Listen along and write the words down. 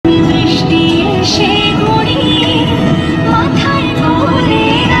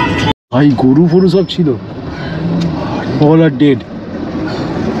ভাই গরু ফরু সব ছিল, অল আর ডেড।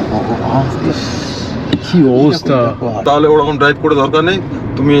 কি অবস্থা! তাহলে ওরকম ড্রাইভ করে দরকার নেই,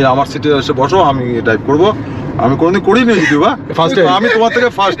 তুমি আমার সিটে এসে বসো, আমি ড্রাইভ করবো। আমি কোনোদিন করিনি যদিও বা, ফার্স্ট টাইম আমি তোমার থেকে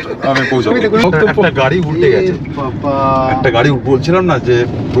ফার্স্ট আমি পৌঁছাবো। একটা গাড়ি উল্টে গেছে, একটা গাড়ি বলছিলাম না যে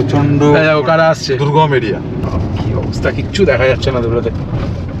প্রচন্ড কারা আসছে, দুর্গম এরিয়া। কি অবস্থা, কিচ্ছু দেখা যাচ্ছে না দূরতে।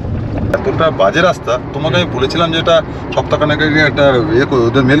 এতটা বাজে রাস্তা, তোমাকে আমি বলেছিলাম যে এটা সপ্তাহখানেক আগে একটা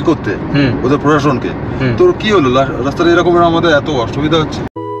ওদের মেল করতে, ওদের প্রশাসনকে। তোর কি হলো, রাস্তাটা এরকম আমাদের এত অসুবিধা হচ্ছে।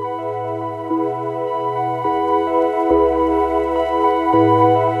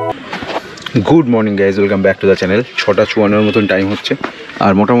 Good morning guys, welcome back to the channel. 6:54 মতন টাইম হচ্ছে,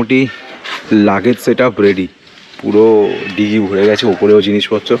 আর মোটামুটি লাগেজ সেট আপ রেডি, পুরো ডিগি ভরে গেছে, ওপরেও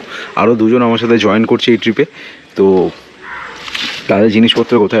জিনিসপত্র। আরও দুজন আমার সাথে জয়েন করছে এই ট্রিপে, তো তাদের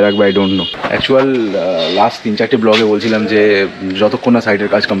জিনিসপত্র কোথায় রাখবে I don't know. Actual last 3-4টে ব্লগে বলছিলাম যে যতক্ষণ না সাইটের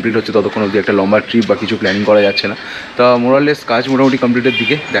কাজ কমপ্লিট হচ্ছে ততক্ষণ অবধি একটা লম্বা ট্রিপ বা কিছু প্ল্যানিং করা যাচ্ছে না। তা মোরাললেস কাজ মোটামুটি কমপ্লিটের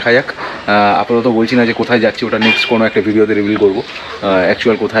দিকে, দেখা যাক। আপাতত বলছি না যে কোথায় যাচ্ছি, ওটা নেক্সট কোনো একটা ভিডিওতে রিভিল করবো।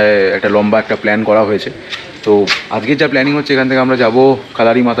 অ্যাকচুয়াল কোথায় একটা লম্বা একটা প্ল্যান করা হয়েছে। তো আজকের যা প্ল্যানিং হচ্ছে, এখান থেকে আমরা যাবো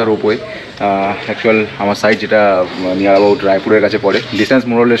কালারি মাতা রোপওয়ে। অ্যাকচুয়াল আমার সাইট যেটা নিয়ার অ্যাবাউট রায়পুরের কাছে পড়ে, ডিস্টেন্স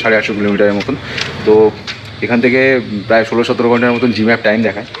মোরাললেস 850 কিলোমিটারের মতন। তো এখান থেকে প্রায় 16-17 ঘন্টার মতন জিম্যাপ টাইম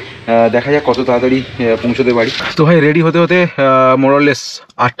দেখায়। দেখা যাক কত তাড়াতাড়ি পৌঁছতে পারি। তো ভাই রেডি হতে হতে মোরাললেস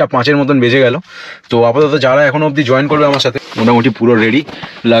 8:05 মতন বেজে গেল। তো আপাতত যারা এখনও অবধি জয়েন করবে আমার সাথে, মোটামুটি পুরো রেডি,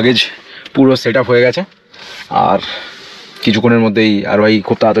 লাগেজ পুরো সেট আপ হয়ে গেছে। আর কিছুক্ষণের মধ্যেই আর ভাই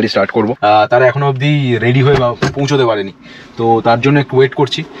খুব তাড়াতাড়ি স্টার্ট করবো। তারা এখনও অবধি রেডি হয়ে পৌঁছতে পারেনি, তো তার জন্য একটু ওয়েট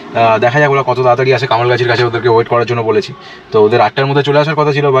করছি। দেখা যাক ওরা কত তাড়াতাড়ি আসে। কামালগাছির কাছে ওদেরকে ওয়েট করার জন্য বলেছি, তো ওদের 8টার মধ্যে চলে আসার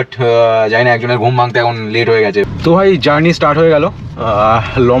কথা ছিল, বাট জানি না, একজনের ঘুম ভাঙতে এখন লেট হয়ে গেছে। তো ভাই জার্নি স্টার্ট হয়ে গেল,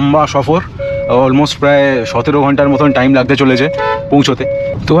 লম্বা সফর, অলমোস্ট প্রায় 17 ঘন্টার মতন টাইম লাগতে চলেছে পৌঁছতে।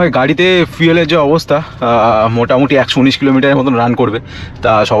 তো ভাই গাড়িতে ফুয়েলের যে অবস্থা, মোটামুটি 119 কিলোমিটারের মতন রান করবে।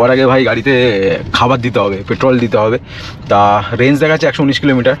 তা সবার আগে ভাই গাড়িতে খাবার দিতে হবে, পেট্রোল দিতে হবে। তা রেঞ্জ দেখাচ্ছে 119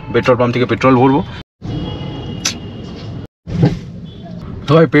 কিলোমিটার, পেট্রোল পাম্প থেকে পেট্রোল ভরবো।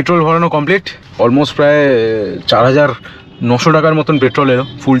 তো ভাই পেট্রোল ভরানো কমপ্লিট, অলমোস্ট প্রায় 4900 টাকার মতন পেট্রোল এলো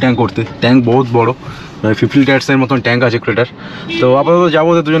ফুল ট্যাঙ্ক করতে। ট্যাঙ্ক বহুত বড়, 50 লিটার্সের মতন ট্যাঙ্ক আছে ক্রেটার। তো আপাতত যাবো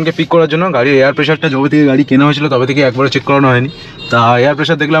ওদের দুজনকে পিক করার জন্য। গাড়ির এয়ার প্রেশারটা যবে থেকে গাড়ি কেনা হয়েছিল তবে থেকে একবারও চেক করানো হয়নি। তা এয়ার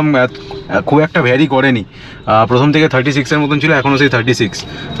প্রেশার দেখলাম খুব একটা ভ্যারি করেনি, প্রথম থেকে 36-এর মতন ছিল, এখনও সেই 36,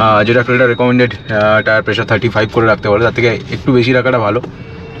 যেটা ক্রেটার রেকমেন্ডেড টায়ার প্রেশার 35 করে রাখতে পারে, তার থেকে একটু বেশি রাখাটা ভালো।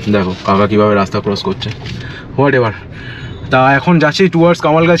 দেখো কাকা কীভাবে রাস্তা ক্রস করছে, হোয়াট এভার। তা এখন যাচ্ছি টুয়ার্ডস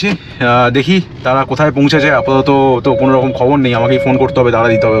কামালগাছি, দেখি তারা কোথায় পৌঁছেছে। আপাতত তো কোনো রকম খবর নেই, আমাকেই ফোন করতে হবে, তারা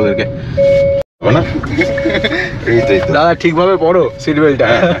দিতে হবে ওদেরকে। দাদা ঠিকভাবে পড়ো সিট বেল্টটা,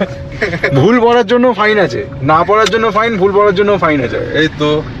 ভুল পড়ার জন্য ফাইন আছে, না পড়ার জন্য ফাইন, ভুল পড়ার জন্য ফাইন আছে। এই তো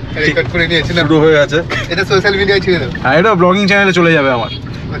টিকেট করে নিয়েছি না, শুরু হয়ে আছে। এটা সোশ্যাল মিডিয়ায় ছিল, হ্যাঁ এটা ব্লগিং চ্যানেলে চলে যাবে আমার।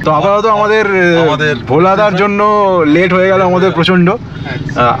 তো আপাতত আমাদের ভোলাদার জন্য লেট হয়ে গেল আমাদের প্রচন্ড।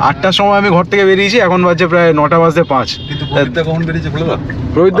 8টার সময় আমি ঘর থেকে বেরিয়েছি, এখন বাজছে প্রায় 9:05। কখন বেরিয়েছে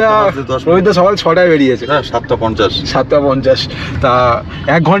প্রবীরদা সকাল 6টায় বেরিয়েছে, 7:50। তা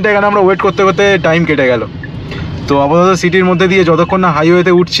 1 ঘন্টা এখানে আমরা ওয়েট করতে করতে টাইম কেটে গেল। তো আপাতত সিটির মধ্যে দিয়ে যতক্ষণ না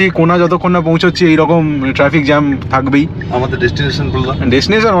হাইওয়েতে উঠছি, কোনা যতক্ষণ না পৌঁছচ্ছি, এইরকম ট্রাফিক জ্যাম থাকবেই। আমাদের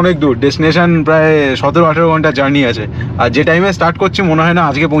ডেস্টিনেশন অনেক দূর, ডেস্টিনেশন প্রায় 17-18 ঘন্টা জার্নি আছে। আর যে টাইমে স্টার্ট করছি মনে হয় না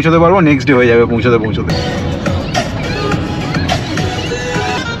আজকে পৌঁছতে পারবো, নেক্সট ডে হয়ে যাবে পৌঁছতে।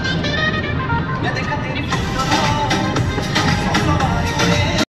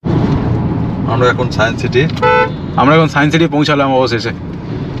 আমরা এখন সায়েন্স সিটি পৌঁছালাম অবশেষে।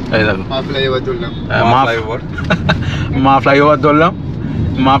 এই দেখো মা ফ্লাইওভার ধরলাম,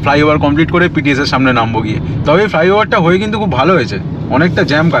 মা ফ্লাইওভার কমপ্লিট করে পিটিএসের সামনে নামবো গিয়ে। তবে ফ্লাইওভারটা হয়ে কিন্তু খুব ভালো হয়েছে, অনেকটা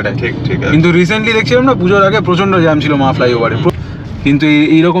জ্যাম কাটায়। ঠিক কিন্তু রিসেন্টলি দেখছিলাম না, পুজোর আগে প্রচণ্ড জ্যাম ছিল মা ফ্লাইওভারে, কিন্তু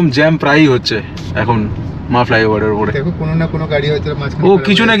এইরকম জ্যাম প্রায়ই হচ্ছে এখন মা ফ্লাইওভারের উপরে। কোনো না কোনো গাড়ি হয়তো ও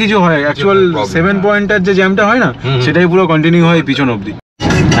কিছু না কিছু হয়। অ্যাকচুয়াল 7 পয়েন্টের যে জ্যামটা হয় না, সেটাই পুরো কন্টিনিউ হয় পিছন অবধি।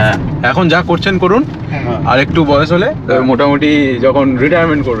 হ্যাঁ এখন যা করছেন করুন, আর একটু বয়স হলে মোটামুটি যখন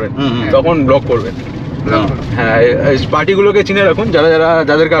রিটায়ারমেন্ট করবেন তখন ব্লক করবেন। হ্যাঁ পার্টিগুলোকে চিনে রাখুন,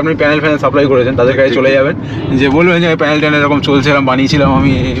 যাদেরকে আপনি প্যানেল সাপ্লাই করেছেন, তাদের কাছে চলে যাবেন, যে বলবেন যে প্যানেল ট্যানেল এরকম চলছে, এরকম বানিয়েছিলাম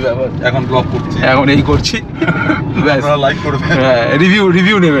আমি, এই ব্যাপার এখন ব্লক করছি, এখন এই করছি। লাইক করবেন, হ্যাঁ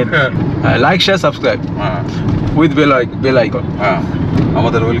রিভিউ নেবেন, like share subscribe with bell icon.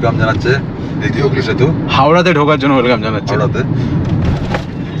 আমাদের ওয়েলকাম জানাচ্ছে দ্বিতীয় সেতু, হাওড়াতে ঢোকার জন্য ওয়েলকাম জানাচ্ছে।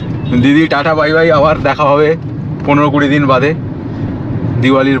 দিদি টাটা বাই বাই, আবার দেখা হবে 15-20 দিন বাদে,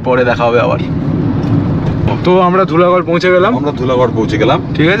 দিওয়ালির পরে দেখা হবে আবার। তো আমরা ধুলাগড় পৌঁছে গেলাম,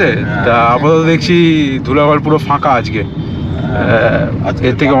 ঠিক আছে। তা আপাতত দেখছি ধুলাগড় পুরো ফাঁকা আজকে,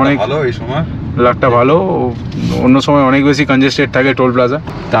 এর থেকে অনেক ভালো এই সময় লাখটা ভালো, অন্য সময় অনেক বেশি কনজেস্টেড থাকে টোল প্লাজা।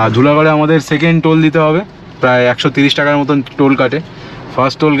 তা ধুলাগড়ে আমাদের সেকেন্ড টোল দিতে হবে, প্রায় 130 টাকার মতন টোল কাটে।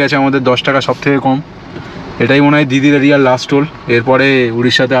 ফার্স্ট টোল গেছে আমাদের 10 টাকা, সব থেকে কম। এটাই মনে হয় দিদির এরিয়ার লাস্ট টোল, এরপরে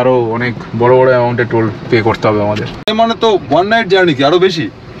উড়িষ্যাতে আরও অনেক বড় বড় অ্যামাউন্টের টোল পে করতে হবে আমাদের। মানে তো ওয়ান নাইট জার্নি কি আরো বেশি?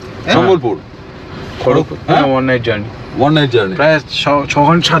 সম্বলপুর হ্যাঁ, one night journey, one night journey প্রায় 6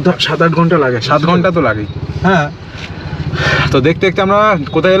 ঘন্টা 7-8 ঘন্টা লাগে, 7 ঘন্টা তো লাগেই। হ্যাঁ, তো দেখতে দেখতে আমরা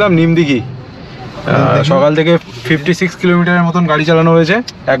কোথায় এলাম? নিমদিঘি। সকাল থেকে 56 কিলোমিটারের মতন গাড়ি চালানো হয়েছে,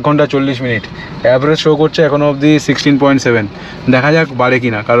 1 ঘন্টা 40 মিনিট। অ্যাভারেজ শো করছে এখনো অবধি 16.7। দেখা যাক বাড়ে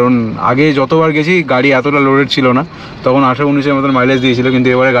কিনা, কারণ আগে যতবার গেছি গাড়ি এতটা লোডেড ছিল না, তখন 18-19-এর মতন মাইলেজ দিয়েছিল, কিন্তু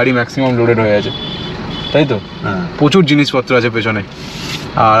এবারে গাড়ি ম্যাক্সিমাম লোডেড হয়ে আছে, তাই তো? প্রচুর জিনিসপত্র আছে পেছনে।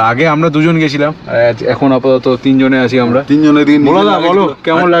 আর আগে আমরা দুজন গেছিলাম, এখন আপাতত 3 জনে আছি আমরা। 3 জনের দিন। বলো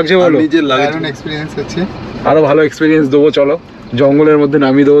কেমন লাগছে বলো। নিজের লাগে এক্সপিরিয়েন্স হচ্ছে, আরো ভালো এক্সপিরিয়েন্স দেবো, চলো জঙ্গলের মধ্যে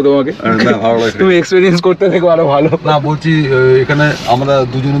নামিয়ে দেবো তোমাকে। তুমি এক্সপিরিয়েন্স করতে দেখো আরো ভালো। না বলছি, এখানে আমরা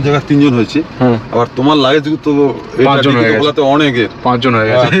দুজনের জায়গায় 3 জন হয়েছি, আবার তোমার লাগে তো 5 জন হয়ে গেছে, তো অনেকের 5 জন হয়ে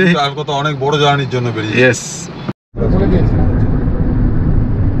গেছে। আর কত অনেক বড় জার্নির জন্য বেরিয়ে। ইয়েস,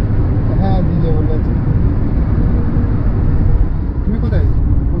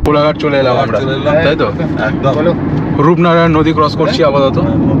 কোলাঘাট চলে এলাম আমরা, তাই তো? একদম রূপনারায়ণ নদী ক্রস করছি আপাতত।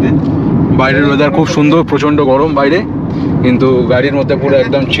 বাইরের ওয়েদার খুব সুন্দর, প্রচণ্ড গরম বাইরে, কিন্তু গাড়ির মধ্যে পুরো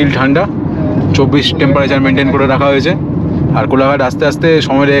একদম চিল ঠান্ডা, 24 টেম্পারেচার মেনটেন করে রাখা হয়েছে। আর কোলাঘাট আস্তে আস্তে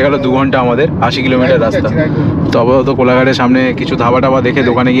সময় লেগে গেল 2 ঘন্টা আমাদের, 80 কিলোমিটার রাস্তা। তো আপাতত কোলাঘাটের সামনে কিছু ধাবা টাবা দেখে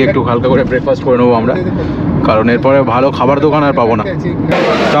দোকানে গিয়ে একটু হালকা করে ব্রেকফাস্ট করে নেবো আমরা, কারণ এরপরে ভালো খাবার দোকান আর পাবো না।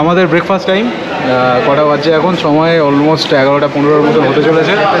 তো আমাদের ব্রেকফাস্ট টাইম কটা বাজছে এখন? সময় অলমোস্ট 11:15-এর মতো হতে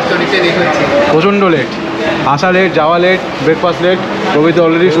চলেছে। প্রচণ্ড লেট, আসা লেট, যাওয়া লেট, ব্রেকফাস্ট লেট। রবি তো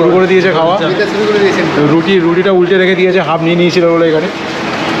অলরেডি শুরু করে দিয়েছে খাওয়া, রুটিটা উল্টে রেখে দিয়েছে, হাফ নিয়ে নিয়েছিল বলে এখানে।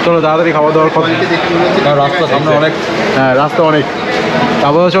 চলো তাড়াতাড়ি খাওয়া দাওয়ার কথা, রাস্তা সামনে অনেক, হ্যাঁ রাস্তা অনেক।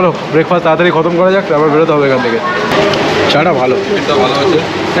 তারপর চলো ব্রেকফাস্ট তাড়াতাড়ি খতম করা যাক, তারপর বেরোতে হবে এখান থেকে। চাটা ভালো, এটা ভালো আছে।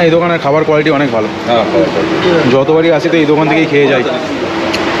 হ্যাঁ, এই দোকানের খাবার কোয়ালিটি অনেক ভালো। হ্যাঁ, যতবারই আসি তো এই দোকান থেকেই খেয়ে যাই।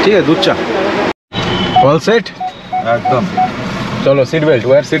 ঠিক আছে, দুধ চা অল সেট একদম। চলো, seat belt,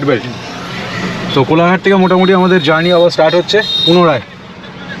 war seat belt. তো কোলাঘাট থেকে মোটামুটি আমাদের জার্নি আবার স্টার্ট হচ্ছে পুনরায়।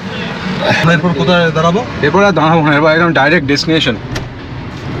 এরপর কোথায় দাঁড়াবো? এরপর আর দাঁড়াবো না, এবার একদম ডাইরেক্ট ডেস্টিনেশন।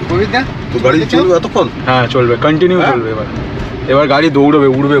 তো গাড়ি চলবে এতক্ষণ? হ্যাঁ চলবে, কন্টিনিউ চলবে। এবার গাড়ি দৌড়বে,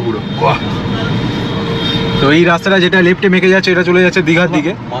 উড়বে পুরো। তো এই রাস্তাটা যেটা লেফটে মেকে যাচ্ছে, এটা চলে যাচ্ছে দীঘার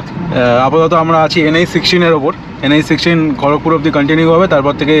দিকে। আপাতত আমরা আছি NH-16-এর ওপর। NH-16 খড়গপুর অব্দি কন্টিনিউ হবে,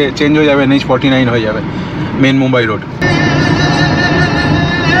 তারপর থেকে চেঞ্জ হয়ে যাবে, NH-49 হয়ে যাবে, মেন মুম্বাই রোড।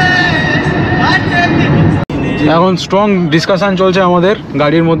 এখন স্ট্রং ডিসকাশান চলছে আমাদের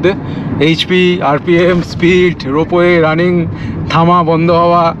গাড়ির মধ্যে, HP, RPM, speed, ropeway, running, থামা, বন্ধ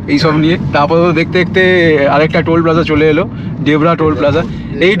হওয়া, এইসব নিয়ে। আপাতত দেখতে দেখতে আরেকটা টোল প্লাজা চলে এলো, ডেবরা টোল প্লাজা।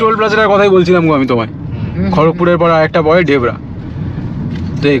 এই টোল প্লাজাটার কথাই বলছিলাম গো আমি তোমায়। খড়গপুরের পর আরেকটা পরে ডেবরা,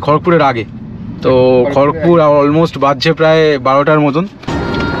 তো এই খড়গপুরের আগে। তো খড়গপুর অলমোস্ট বাজছে প্রায় 12টার মতন।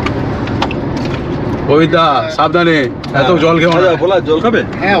 ওই দা সাবধানে, এত জল খেয়ে বলা জল খাবে?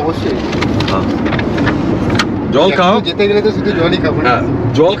 হ্যাঁ অবশ্যই জল খাও, যেতে গেলে তো শুধু জলই খাবো। হ্যাঁ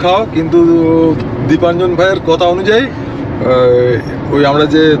জল খাও, কিন্তু দীপাঞ্জন ভাইয়ের কথা অনুযায়ী ওই আমরা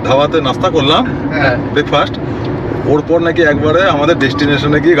যে ধাবাতে নাস্তা করলাম ব্রেকফাস্ট, ওর পর নাকি একবারে আমাদের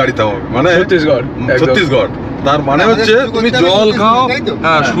ডেস্টিনেশনে গিয়ে গাড়ি থামাবে, মানে ছত্তিশগড়। তার মানে হচ্ছে তুমি জল খাও,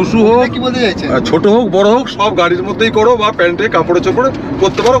 হ্যাঁ শুশু হোক, ছোট হোক বড় হোক, সব গাড়ির মধ্যেই করো, বা প্যান্টে কাপড়ে চোপড়ে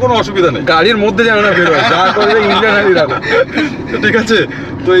করতে পারো, কোনো অসুবিধা নেই। গাড়ির মধ্যে যেন না বেরোয়, যা করবে ইঞ্জিন হারিয়ে রাখো, ঠিক আছে?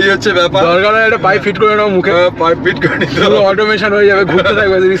 তো এই হচ্ছে ব্যাপার। দরকার একটা পাইপ ফিট করে নাও মুখে, পাইপ ফিট করে নিতে অটোমেশন হয়ে যাবে, ঘুরতে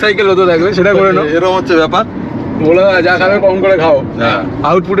থাকবে, রিসাইকেল হতে থাকবে, সেটা করে নাও। এরকম হচ্ছে ব্যাপার। বলে যা খাবে কম করে খাও,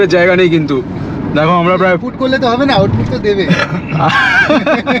 আউটপুটের জায়গা নেই কিন্তু। দেখো আমরা প্রায় পুট করলে তো হবে না, আউটপুট তো দেবে।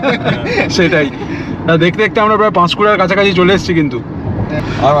 সেটাই, দেখতে দেখতে আমরা প্রায় 5 কাছাকাছি চলে এসেছি কিন্তু।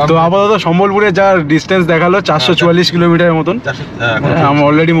 তো আপাতত সম্বলপুরের যার ডিস্টেন্স দেখালো 444 কিলোমিটারের মতন। আমরা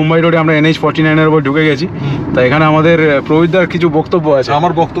অলরেডি মুম্বাই রোডে আমরা NH-49-এর উপর ঢুকে গেছি। তা এখানে আমাদের প্রবীরদার কিছু বক্তব্য আছে।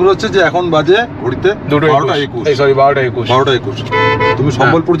 আমার বক্তব্য হচ্ছে যে এখন বাজে ঘড়িতে 12:21। তুমি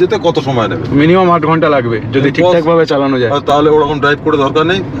সম্বলপুর যেতে কত সময় নেবে? মিনিমাম 8 ঘন্টা লাগবে যদি ঠিকঠাক ভাবে চালানো যায়। তাহলে ওরকম ড্রাইভ করে দরকার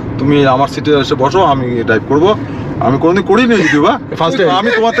নেই, তুমি আমার সিটে এসে বসো, আমি ড্রাইভ করবো। আমি কোনোদিন করিনি যদিও বা ফার্স্ট আমি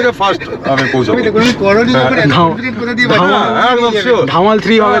তোমার থেকে ফার্স্ট আমি পৌঁছাবো। একদম শিওর ধামাল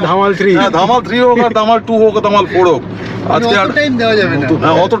 3 হবে, ধামাল 3। হ্যাঁ, ধামাল 3 হোক আর ধামাল 2 হোক, ধামাল 4 হোক, আজকে আর টাইম দেওয়া যাবে না।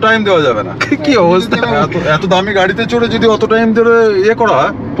 হ্যাঁ, অত টাইম দেওয়া যাবে না। কি অবস্থা! এত দামি গাড়িতে চড়ে যদি অত টাইম ধরে ইয়ে করা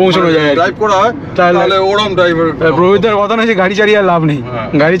হয়, পৌঁছানো যায়, ড্রাইভ করা হয়, তাহলে ওরম ড্রাইভার প্রবীরদার কথা না যে গাড়ি চালিয়ে আর লাভ নেই,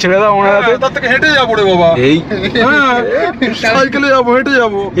 গাড়ি ছেড়ে দাও ওনার হাতে। তার থেকে হেঁটে যাবো রে বাবা, এই সাইকেলে যাবো, হেঁটে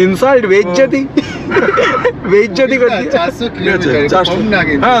যাবো। ইনসাইড বেইজ্জতি, বেইজ্জতি করতে 400 কিলোমিটার কম না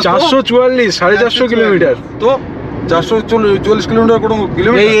কিন্তু। 444 450 কিলোমিটার। তো 440 কিলোমিটার কোনো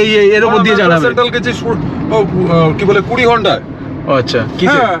কিলোমিটার, এই এর উপর দিয়ে জানাবে সেন্ট্রাল গেছি কি বলে 20 ঘন্টায়। ও আচ্ছা, কি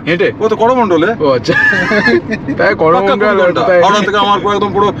হেঁটে? ও তো করমণ্ডলে। ও আচ্ছা, তাই করমণ্ডল হাওড়া থেকে আমার পুরো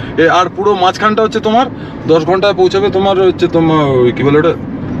একদম পুরো আর পুরো মাঝখানটা হচ্ছে তোমার 10 ঘন্টায় পৌঁছাবে তোমার হচ্ছে তোমার কি বলে ওটা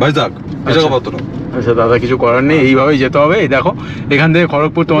ভাইজাগ, বিশাখাপত্তনম। আচ্ছা দাদা, কিছু করার নেই, এইভাবেই যেতে হবে। এই দেখো এখান থেকে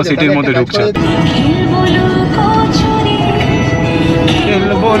খড়গপুর তোমার সিটির মধ্যে ঢুকছে।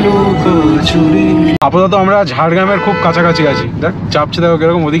 আপাতত আমরা ঝাড়গ্রামের খুব কাছাকাছি আছি। দেখ চাপছে, দেখো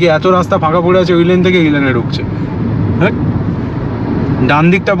কিরকম। ওদিকে এত রাস্তা ফাঁকা পড়ে আছে, ওই লেন থেকে এই লেনে ঢুকছে। হ্যাঁ, ডান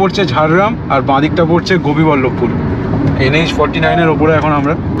দিকটা পড়ছে ঝাড়গ্রাম আর বাঁ দিকটা পড়ছে গোপীবল্লভপুর। NH-49-এর ওপরে এখন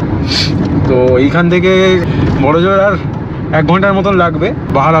আমরা। তো এইখান থেকে বড়জোর আর 1 ঘন্টার মতন লাগবে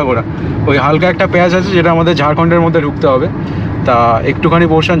বাহারাগোড়া। ওই হালকা একটা প্যাচ আছে যেটা আমাদের ঝাড়খণ্ডের মধ্যে ঢুকতে হবে। তা একটুখানি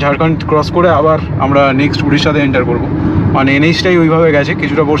পোর্শন ঝাড়খণ্ড ক্রস করে আবার আমরা নেক্সট উড়িষ্যাতে এন্টার করব। মানে NH-টাই ওইভাবে গেছে,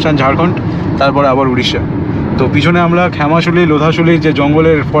 কিছুটা পোর্শন ঝাড়খণ্ড, তারপরে আবার উড়িষ্যা। তো পিছনে আমরা ক্ষেমাশুলি লোধাশুলির যে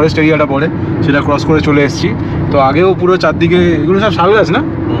জঙ্গলের ফরেস্ট এরিয়াটা পড়ে সেটা ক্রস করে চলে এসেছি। তো আগেও পুরো চারদিকে এগুলো সব শাল গাছ না,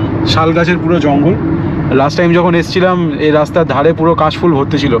 শাল গাছের পুরো জঙ্গল। লাস্ট টাইম যখন এসেছিলাম এই রাস্তার ধারে পুরো কাশফুল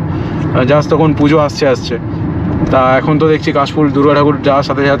ভর্তি ছিল, জাস্ট তখন পুজো আসছে। তা এখন তো দেখছি কাশফুল দুর্গা ঠাকুর যাওয়ার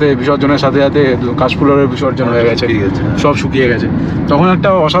সাথে সাথে বিসর্জনের সাথে সাথে কাশফুলের বিসর্জন হয়ে গেছে, সব শুকিয়ে গেছে। তখন একটা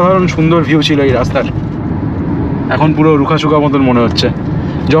অসাধারণ সুন্দর ভিউ ছিল এই রাস্তার, এখন পুরো রুখাশুকা মতন মনে হচ্ছে।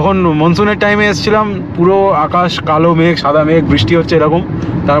 যখন মনসুনের টাইমে এসেছিলাম পুরো আকাশ কালো মেঘ, সাদা মেঘ, বৃষ্টি হচ্ছে এরকম।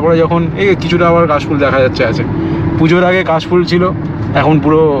 তারপরে যখন এই কিছুটা আবার কাশফুল দেখা যাচ্ছে আছে। পুজোর আগে কাশফুল ছিল, এখন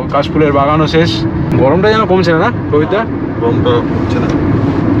পুরো কাশফুলের বাগানও শেষ। গরমটা যেন কমছে না রোহিতদা? গরমটা কমছে না।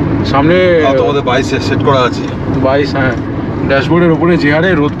 সামনে তোমাদের 22-এ সেট করা আছে। 22, হ্যাঁ। ড্যাশবোর্ডের উপরে যে হারে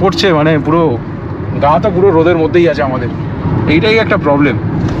রোদ পড়ছে, মানে পুরো গাটা পুরো রোদের মধ্যেই আছে আমাদের। এইটাই একটা প্রবলেম।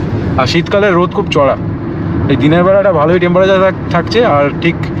 আর শীতকালে রোদ খুব চড়া। এই দিনের বেলাটা ভালোই টেম্পারেচার থাকছে, আর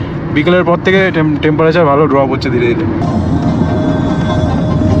ঠিক বিকেলের পর থেকে টেম্পারেচার ভালো ড্রপ হচ্ছে ধীরে ধীরে।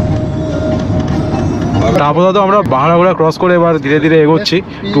 আপাতত আমরা বাহারাগোড়া ক্রস করে এবার ধীরে ধীরে এগোচ্ছি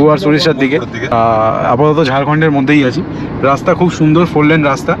টুয়ার্ডস উড়িষ্যার দিকে। আপাতত ঝাড়খণ্ডের মধ্যেই আছি। রাস্তা খুব সুন্দর, 4 লেন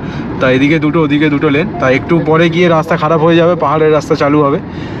রাস্তা। তা এদিকে দুটো, ওদিকে দুটো লেন। তা একটু পরে গিয়ে রাস্তা খারাপ হয়ে যাবে, পাহাড়ের রাস্তা চালু হবে।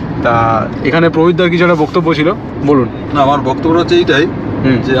 তা এখানে প্রবীরদার কিছু একটা বক্তব্য ছিল, বলুন। না, আমার বক্তব্য হচ্ছে এইটাই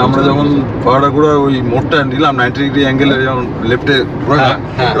যে আমরা যখন পাহাড়াগুড়া ওই মোড়টা নিলাম 90 ডিগ্রি অ্যাঙ্গেলে, যখন লেফটে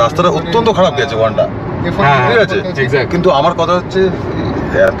রাস্তাটা অত্যন্ত খারাপ গেছে ওয়ানটা, ঠিক আছে। কিন্তু আমার কথা হচ্ছে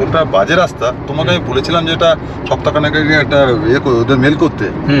এতটা বাজে রাস্তা, তোমাকে আমি বলেছিলাম যে এটা সপ্তাহখানেক আগে একটা ওদের মেল করতে,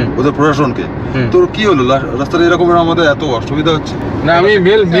 ওদের প্রশাসনকে। তো কি হলো, রাস্তাটা এরকম আমাদের এত অসুবিধা হচ্ছে। না, আমি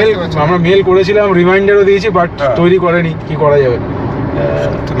আমরা মেল করেছিলাম, রিমাইন্ডারও দিয়েছি, বাট তৈরি করেনি। কি করা যাবে,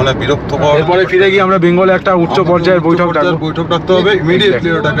 মানে বিরক্ত। এরপরে ফিরে গিয়ে আমরা বেঙ্গলে একটা উচ্চ পর্যায়ের বৈঠক ডাকতে হবে, ইমিডিয়েটলি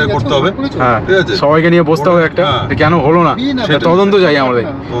ওটাকে করতে হবে। হ্যাঁ, ঠিক আছে, সবাইকে নিয়ে বসতে হবে একটা, কেন হলো না তদন্ত চাই আমাদের।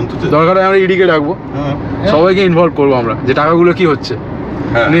 দরকার হয় আমরা ইডিকে ডাকবো, সবাইকে ইনভলভ করবো আমরা, যে টাকাগুলো কি হচ্ছে।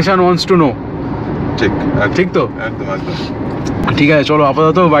 Nation wants to know. ঠিক তো, একদম একদম ঠিক আছে। চলো,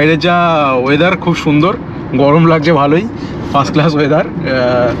 আপাতত বাইরের যা ওয়েদার খুব সুন্দর, গরম লাগছে ভালোই, ফার্স্ট ক্লাস ওয়েদার।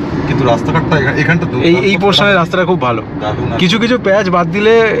 কিন্তু রাস্তাঘাটটা এখানটা এই পোর্শনের রাস্তাটা খুব ভালো। কিছু প্যাচ বাদ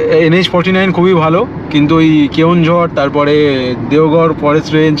দিলে NH-49 খুবই ভালো, কিন্তু ওই কেওনঝড়, তারপরে দেওগড় ফরেস্ট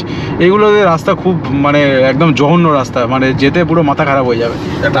রেঞ্জ, এগুলোতে রাস্তা খুব মানে একদম জঘন্য রাস্তা, মানে যেতে পুরো মাথা খারাপ হয়ে যাবে।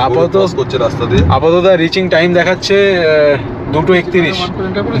 আপাতত রিচিং টাইম দেখাচ্ছে 2:31,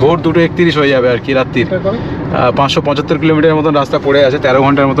 ভোর 2:31 হয়ে যাবে আর কি রাত্রির। 575 কিলোমিটার মতন রাস্তা পড়ে আছে, 13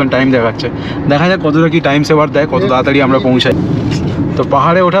 ঘন্টার মতন টাইম দেখাচ্ছে। দেখা যাক কতটা কি টাইম সেভার দেয়, কত তাড়াতাড়ি আমরা পৌঁছাই। তো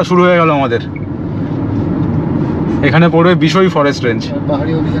পাহাড়ে ওঠা শুরু হয়ে গেল আমাদের। এখানে পড়বে বিষয় ফরেস্ট রেঞ্জ,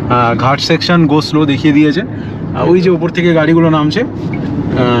 ঘাট সেকশন গো স্লো দেখিয়ে দিয়েছে। ওই যে উপর থেকে গাড়িগুলো নামছে,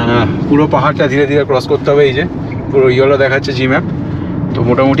 পুরো পাহাড়টা ধীরে ধীরে ক্রস করতে হবে। এই যে পুরো ইয়েলো দেখাচ্ছে জি ম্যাপ। তো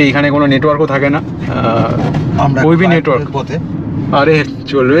মোটামুটি এখানে কোনো নেটওয়ার্কও থাকে না, ওইবি নেটওয়ার্ক। আরে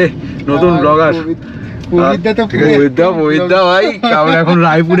চলবে, নতুন ব্লগার পবিদ্দা ভাই, আমরা এখন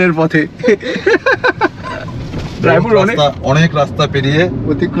রায়পুরের পথে। রায়পুর অনেক রাস্তা পেরিয়ে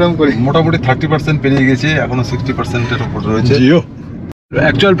অতিক্রম করে মোটামুটি 30% পেরিয়ে গেছে, এখনো 60%-এর উপর রয়েছে।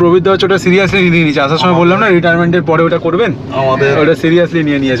 অ্যাকচুয়াল প্রবৃদ্ধ হচ্ছে ওটা সিরিয়াসলি নিয়ে নিয়েছে, আসার সময় বললাম না রিটায়ারমেন্টের পরে ওটা করবেন, আমাদের ওটা সিরিয়াসলি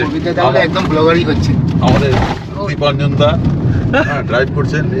নিয়ে নিয়েছে। একদম ব্লগারই হচ্ছে আমাদের দীপাঞ্জনদা ড্রাইভ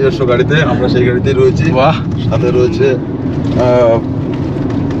করছেন নিজস্ব গাড়িতে, আমরা সেই গাড়িতেই রয়েছি। বাহ, সাথে রয়েছে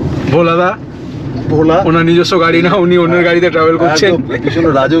ভোলাদা, ভোলা, ওনার নিজস্ব গাড়ি না, উনি অন্যের গাড়িতে ট্রাভেল করছেন। পিছনে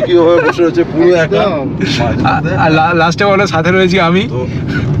রাজকীয় ভাবে বসে রয়েছে পুরো একা। আর লাস্টে বলে সাথে রয়েছি আমি,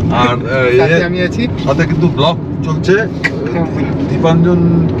 আর আমি আছি সাথে কিন্তু ব্লগ চলছে। দীপাঞ্জন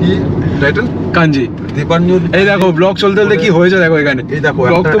কি টাইটেল? কাঞ্জি। দীপাঞ্জন, এই দেখো ব্লগ চলতে চলতে কি হয়েছে দেখো এখানে। এই দেখো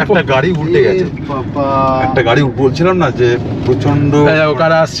একটা গাড়ি উল্টে গেছে, একটা গাড়ি বলছিলাম না যে প্রচন্ড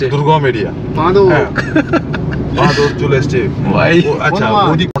কারা আসছে, দুর্গম এরিয়া, বাঁদর চলে এসছে ভাই। আচ্ছা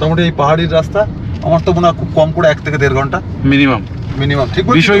ওইদিক মোটামুটি এই পাহাড়ির রাস্তা আমার তো মনে হয় খুব কম করে 1 থেকে 1.5 ঘন্টা মিনিমাম, ঠিক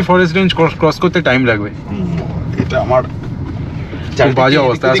বিষয় ফরেস্ট রেঞ্জ ক্রস করতে টাইম লাগবে। এটা আমার খুব বাজে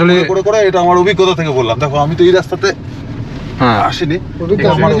অবস্থা আসলে, করে এটা আমার অভিজ্ঞতা থেকে বললাম। দেখো আমি তো এই রাস্তাতে আসিনি,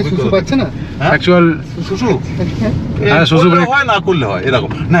 আমার অভিজ্ঞতা পাচ্ছে না অ্যাকচুয়াল শুশু, হ্যাঁ শুশু ব্রেক হয় না করলে হয় এরকম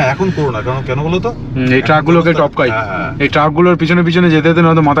না, এখন করো না, কারণ কেন বলো তো এই ট্রাকগুলোকে টপকাই, এই ট্রাকগুলোর পিছনে পিছনে যেতে যেতে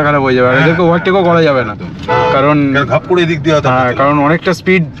নয়তো মাথা খারাপ হয়ে যাবে, আর এদেরকে ওভারটেকও করা যাবে না, কারণ ঘাপ করে এদিক দিয়ে কারণ অনেকটা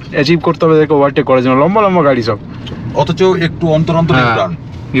স্পিড অ্যাচিভ করতে হবে এদেরকে ওভারটেক করার জন্য, লম্বা লম্বা গাড়ি সব, অথচ একটু অন্তর টার্ন,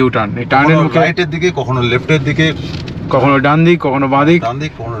 ইউ টার্ন, এই টার্নের মুখে রাইটের দিকে কখনো লেফটের দিকে, কখনো ডান দিক কখনো বাঁ দিক,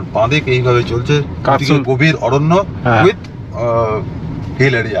 কখনো বাঁ দিক, এইভাবে চলছে। গভীর অরণ্য উইথ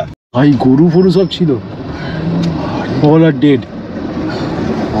হিল এরিয়া। ভাই গরু ফরু সব ছিল, অল আর ডেড।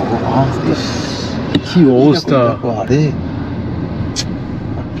 কি অবস্থা, আরে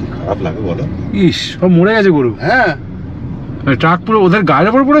কি খারাপ লাগে বলো। ইস সব মরে গেছে গরু। হ্যাঁ ট্রাক পুরো ওদের গায়ের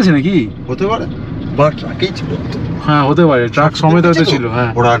উপর পড়েছে নাকি? হতে পারে, বা ট্রাকেই ছিল। হ্যাঁ হতে পারে, ট্রাক সমেত হয়তো ছিল।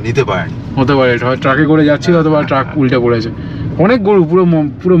 হ্যাঁ ওরা নিতে পারেনি, হতে পারে, ট্রাকে করে যাচ্ছিল অথবা ট্রাক উল্টে পড়েছে। অনেক গরু পুরো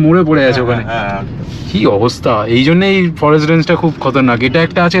পুরো মরে পড়ে আছে ওখানে। কি অবস্থা, এই জন্যই ফরেস্ট রেঞ্জটা খুব খতরনাক। এটা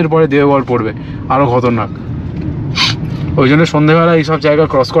একটা আছে, এরপরে দেওয়ার পড়বে, আরো খতরনাক। ওই জন্য সন্ধ্যেবেলা এইসব জায়গা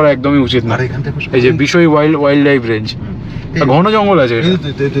ক্রস করা একদমই উচিত না। এই যে বিষয় ওয়াইল্ড লাইফ রেঞ্জ, ঘন জঙ্গল আছে,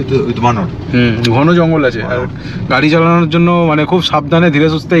 ঘন জঙ্গল আছে, আর গাড়ি চালানোর জন্য মানে খুব সাবধানে ধীরে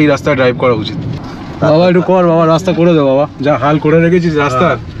সুস্থে এই রাস্তায় ড্রাইভ করা উচিত। বাবা একটু কর বাবা, রাস্তা করে দে বাবা, যা হাল করে রেখেছিস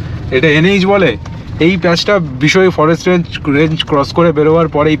রাস্তার। এটা এনএইচ বলে, এই প্যাচটা বিষয় ফরেস্ট রেঞ্জ ক্রস করে বেরোবার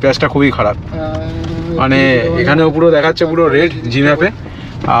পরে এই প্যাচটা খুবই খারাপ, মানে এখানেও পুরো দেখাচ্ছে পুরো রেড জি ম্যাপে।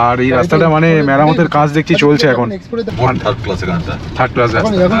 আর এই রাস্তাটা মানে মেরামতের কাজ দেখছি চলছে এখন, থার্ড ক্লাস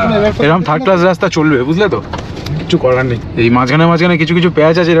রাস্তা, এরকম থার্ড ক্লাস রাস্তা চলবে, বুঝলে তো, কিছু করার নেই। এই মাঝখানে কিছু কিছু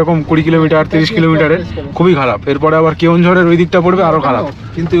প্যাচ আছে এরকম 20 কিলোমিটার 30 কিলোমিটারের, খুবই খারাপ। এরপরে আবার কেওনঝড়ের ওই দিকটা পড়বে, আরো খারাপ।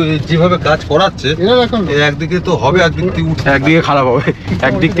 কিন্তু যেভাবে কাজ করাচ্ছে একদিকে তো হবে, একদিকে খারাপ হবে,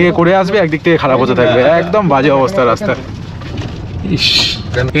 একদিক থেকে করে আসবে, একদিক থেকে খারাপ হতে থাকবে, একদম বাজে অবস্থা রাস্তার।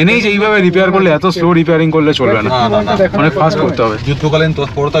 এনেই এইভাবে রিপেয়ার করলে, এত স্লো রিপেয়ারিং করলে চলবে না, অনেক ফাস্ট করতে হবে। যুদ্ধকালীন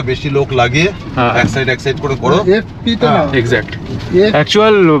তৎপরতা, বেশি লোক লাগিয়ে এক সাইড করে করো। এক্স্যাক্ট,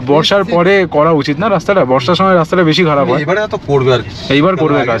 অ্যাকচুয়াল বর্ষার পরে করা উচিত না রাস্তাটা, বর্ষার সময় রাস্তাটা বেশি খারাপ হয়। এবারে তো করবে, আর এইবার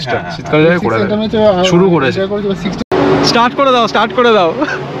করবে কাজটা, শীতকালে করে দেবে, শুরু করেছে। স্টার্ট করে দাও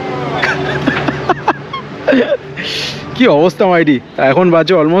কি অবস্থা মাইটি। এখন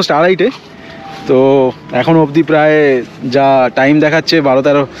বাজে অলমোস্ট 2:30, তো এখন অবধি প্রায় যা টাইম দেখাচ্ছে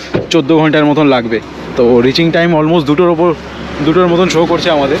 12-13-14 ঘন্টার মতন লাগবে। তো রিচিং টাইম অলমোস্ট 2টোর মতন শো করছে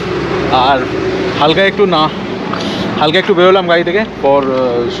আমাদের। আর হালকা একটু বেরোলাম গাড়ি থেকে ফর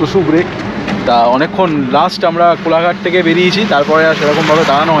শুশু ব্রেক। তা অনেকক্ষণ লাস্ট আমরা কোলাঘাট থেকে বেরিয়েছি, তারপরে আর সেরকমভাবে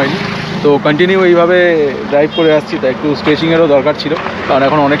দাঁড়ানো হয়নি। তো কন্টিনিউ এইভাবে ড্রাইভ করে আসছি, তাই একটু স্ট্রেচিংয়েরও দরকার ছিল, কারণ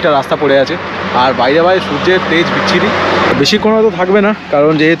এখন অনেকটা রাস্তা পড়ে আছে। আর বাইরে সূর্যের তেজ বিচ্ছিরি, বেশিক্ষণ হয়তো থাকবে না,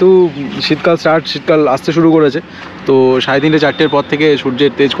 কারণ যেহেতু শীতকাল আসতে শুরু করেছে, তো 3:30-4টের পর থেকে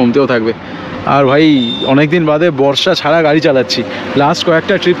সূর্যের তেজ কমতেও থাকবে। আর ভাই অনেক দিন বাদে বর্ষা ছাড়া গাড়ি চালাচ্ছি। লাস্ট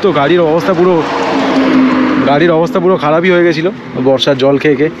কয়েকটা ট্রিপ তো গাড়ির অবস্থা পুরো খারাপই হয়ে গেছিলো, বর্ষার জল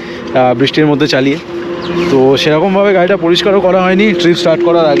খেয়ে বৃষ্টির মধ্যে চালিয়ে। তো সেরকমভাবে গাড়িটা পরিষ্কারও করা হয়নি ট্রিপ স্টার্ট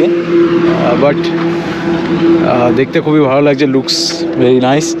করার আগে, বাট দেখতে খুবই ভালো লাগছে, looks very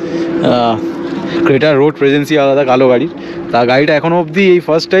nice. Crater road প্রেজেন্সই আলাদা কালো গাড়ির। তা গাড়িটা এখনও অবধি এই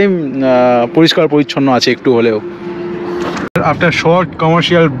ফার্স্ট টাইম পরিষ্কার পরিচ্ছন্ন আছে একটু হলেও। After short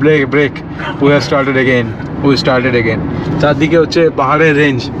commercial break we started again. চারদিকে হচ্ছে পাহাড়ের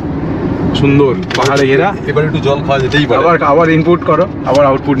রেঞ্জ, সুন্দর পাহাড়ে ঘেরা। এবার একটু জল খাওয়া যেতেই পারে, আবার ইনপুট করো, আবার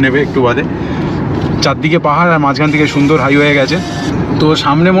আউটপুট নেবে একটু বাদে। চারদিকে পাহাড় আর মাঝখান থেকে সুন্দর হাইওয়ে গেছে। তো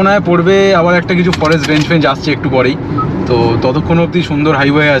সামনে মনে হয় পড়বে আবার একটা কিছু ফরেস্ট রেঞ্জ আসছে একটু পরেই, তো ততক্ষণ অবধি সুন্দর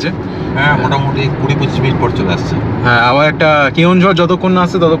হাইওয়ে আছে। হ্যাঁ মোটামুটি 20-25 মিনিট পর চলে আসছে। হ্যাঁ আবার একটা কেওনঝড় যতক্ষণ না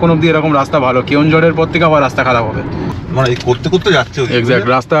আসছে ততক্ষণ অবধি এরকম রাস্তা ভালো, কেওনঝড়ের পর থেকে আবার রাস্তা খারাপ হবে, মানে করতে যাচ্ছে, এক্স্যাক্ট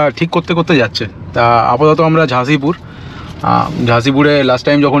রাস্তা ঠিক করতে যাচ্ছে। তা আপাতত আমরা ঝাঁসিপুর, ঝাঁসিপুরে লাস্ট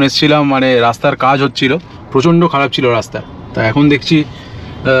টাইম যখন এসেছিলাম মানে রাস্তার কাজ হচ্ছিল, প্রচণ্ড খারাপ ছিল রাস্তা। তা এখন দেখছি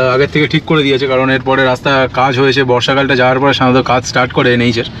আগের থেকে ঠিক করে দিয়েছে, কারণ এরপরে রাস্তা কাজ হয়েছে। বর্ষাকালটা যাওয়ার পরে সাধারণত কাজ স্টার্ট করে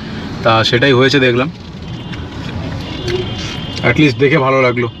এনএইচের, তা সেটাই হয়েছে দেখলাম। অ্যাটলিস্ট দেখে ভালো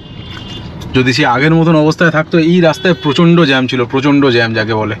লাগলো। যদি সে আগের মতন অবস্থায় থাকতো, এই রাস্তায় প্রচণ্ড জ্যাম ছিল, প্রচণ্ড জ্যাম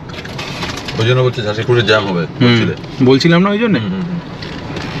যাকে বলে। ওই জন্য বলছে ঝাঁসিপুরে জ্যাম হবে বলছিলাম না, ওই জন্যে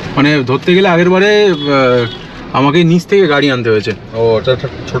মানে ধরতে গেলে আগের বারে আমাকে নিচ থেকে গাড়ি আনতে হয়েছে। ও এটা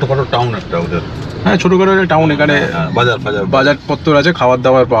ছোটখাটো টাউন একটা ওদের। হ্যাঁ, ছোটোখাটো একটা টাউন, এখানে বাজারপত্র আছে, খাবার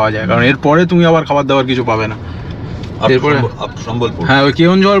দাবার পাওয়া যায়। কারণ এরপরে তুমি আবার খাবার দাবার কিছু পাবে না। এরপরে সম্বলপুর, হ্যাঁ ওই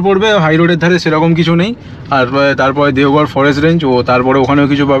কেওনঝড় পড়বে, হাই রোডের ধারে সেরকম কিছু নেই। আর তারপরে দেওঘর ফরেস্ট রেঞ্জ, ও তারপরে ওখানেও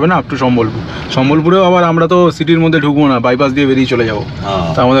কিছু পাবে না, আপ টু সম্বলপুর। সম্বলপুরেও আবার আমরা তো সিটির মধ্যে ঢুকবো না, বাইপাস দিয়ে বেরিয়ে চলে যাবো।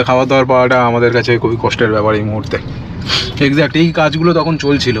 তা আমাদের খাবার দাবার পাওয়াটা আমাদের কাছে খুবই কষ্টের ব্যাপার এই মুহূর্তে। এক্স্যাক্ট এই কাজগুলো তখন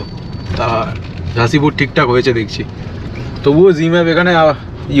চলছিল। তা ঝাঁসিপুর ঠিকঠাক হয়েছে দেখছি, তবুও জি ম্যাপ এখানে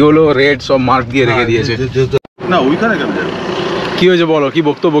ইয়েলো রেড সব মার্ক দিয়ে রেখে দিয়েছে। না ওইখানে কেন যাবে? কি হয়েছে বলো, কি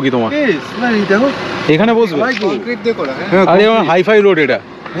বক্তব্য কি তোমার? দেখো এখানে বসবে? কংক্রিট দিয়ে করা। আরে আমার হাইফাই রোড এটা,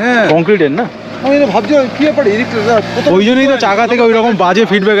 হ্যাঁ কংক্রিটের না। আমি ভাবছি কি ব্যাপার, ওই জন্যই তো চাকা থেকে ওই রকম বাজে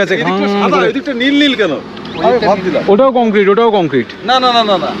ফিডব্যাক আছে। এদিকটা নীল নীল কেন? আমি ভাবছিলাম ওটাও কংক্রিট, ওটাও কংক্রিট। না না না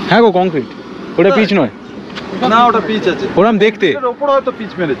না না, হ্যাঁ গো কংক্রিট, ওটা পিচ নয়। না ওটা পিচ আছে, ওরকম দেখতে। এর উপর হয়তো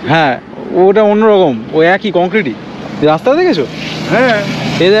পিচ মেরেছে। হ্যাঁ ওটা অন্যরকম, ও একই কংক্রিটই। রাস্তা দেখেছো? হ্যাঁ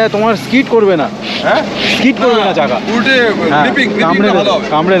এই তোমার স্কিড করবে না, হ্যাঁ স্কিড করবে না চাকা, উল্টে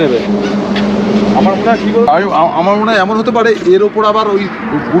কামড়ে নেবে। আমার মনে হয় কি বলবো, আমার মনে হয় এমন হতে পারে এর উপর আবার ওই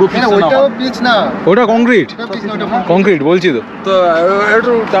পুরো পিচ না, ওইটাও পিচ না, ওটা কংক্রিট, ওটা পিচ না, ওটা কংক্রিট বলছি তো। তো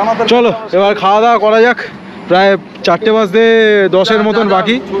একটু জানা। চলো এবার খাওয়া দাওয়া করা যাক। প্রায় 4টে বাজতে 10-এর মতন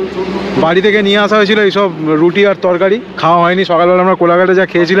বাকি। বাড়ি থেকে নিয়ে আসা হয়েছিল এইসব রুটি আর তরকারি, খাওয়া হয়নি। সকালবেলা আমরা কোলাঘাটে যা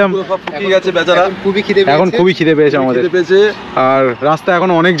খেয়েছিলাম, ঠিক আছে বেচারা, এখন খুবই খিদে পেয়েছে আমাদের। আর রাস্তা এখন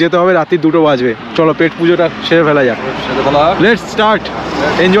অনেক যেতে হবে, রাত্রি 2টো বাজবে। চলো পেট পুজোটা সেরে ফেলা যাক। Let's start,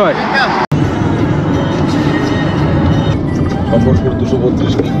 enjoy. Sambalpur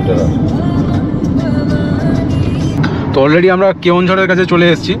 232 kilometre. তো অলরেডি আমরা কেওনঝড়ের কাছে চলে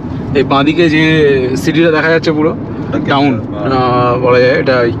এসেছি। এই বাঁদিকে যে সিটিটা দেখা যাচ্ছে পুরো টাউন বলা যায়,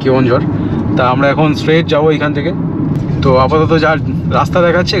 এটা কেওনঝড়। তা আমরা এখন স্ট্রেট যাবো এখান থেকে। তো আপাতত যা রাস্তা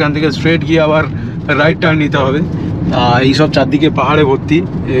দেখাচ্ছে এখান থেকে স্ট্রেট গিয়ে আবার রাইট টার্ন নিতে হবে। এইসব চারদিকে পাহাড়ে ভর্তি,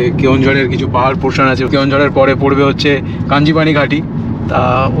 কেওনঝড়ের কিছু পাহাড় পোর্শন আছে। কেওনঝড়ের পরে পড়বে হচ্ছে কাঞ্জিপানি ঘাটি। তা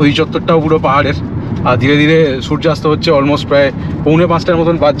ওই চত্বরটাও পুরো পাহাড়ের। আর ধীরে ধীরে সূর্যাস্ত হচ্ছে, অলমোস্ট প্রায় 4:45-র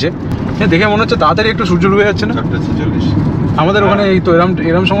মতন বাজছে। দেখে মনে হচ্ছে তাড়াতাড়ি একটু সূর্য ডুবে যাচ্ছে না? 4:46 আমাদের ওখানে এই তো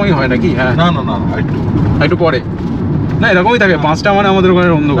এরম সময়ই হয় নাকি? হ্যাঁ না না না, একটু পরে না, এরকমই থাকে 5টা মানে আমাদের ওখানে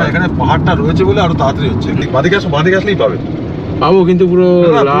অন্ধকার। এখানে পাহাড়টা রয়েছে বলে আরো তাড়াতাড়ি হচ্ছে। বাঁদিকে আসলেই পাবো, কিন্তু পুরো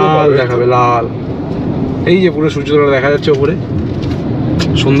লাল দেখাবে, লাল। এই যে পুরো সূর্যটা দেখা যাচ্ছে উপরে,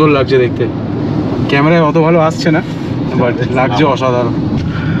 সুন্দর লাগছে দেখতে। ক্যামেরায় অত ভালো আসছে না, বাট লাগছে অসাধারণ।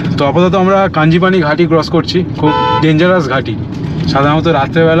 তো আপাতত আমরা কাঞ্জিপানি ঘাটি ক্রস করছি, খুব ডেঞ্জারাস ঘাটি। সাধারণত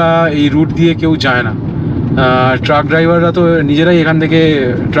রাত্রেবেলা এই রুট দিয়ে কেউ যায় না। ট্রাক ড্রাইভাররা তো নিজেরাই এখান থেকে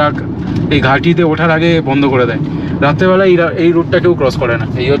ট্রাক এই ঘাটিতে ওঠার আগে বন্ধ করে দেয়। রাত্রেবেলা এই রুটটা কেউ ক্রস করে না।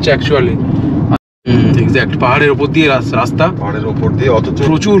 এই হচ্ছে অ্যাকচুয়ালি এক্স্যাক্ট পাহাড়ের ওপর দিয়ে রাস্তা, পাহাড়ের ওপর দিয়ে, অথচ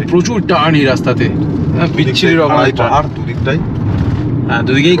প্রচুর টার্ন এই রাস্তাতে, বিচ্ছিরি রকম পাহাড় দুদিকটাই। হ্যাঁ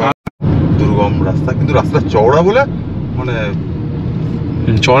দুদিকেই দুর্গম রাস্তা, কিন্তু রাস্তাটা চওড়া বলে মানে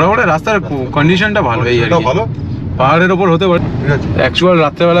চওড়া বলে রাস্তার কন্ডিশনটা ভালো। এই আর কি ভালো, পাহাড়ের ওপর হতে পারে। অ্যাকচুয়াল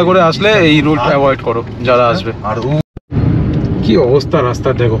রাত্রেবেলা করে আসলে এই রুট অ্যাভয়েড করো যারা আসবে। আর কি অবস্থা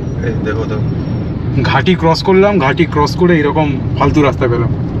রাস্তার দেখো, এই দেখো দেখো, ঘাটি ক্রস করলাম, ঘাটি ক্রস করে এরকম ফালতু রাস্তা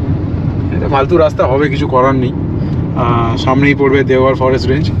পেলাম। এটা ফালতু রাস্তা হবে, কিছু করার নেই। সামনেই পড়বে দেওঘর ফরেস্ট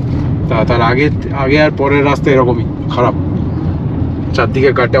রেঞ্জ। তার আগে আর পরের রাস্তা এরকমই খারাপ, চারদিকে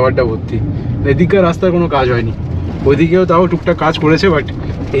গাড্ডা বাড্ডা ভর্তি। এদিকে রাস্তার কোনো কাজ হয়নি, ওইদিকেও তাও টুকটাক কাজ করেছে, বাট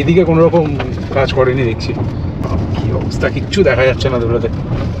এইদিকে কোনো রকম কাজ করেনি দেখছি। কি অবস্থা, কিচ্ছু দেখা যাচ্ছে না দূরেতে।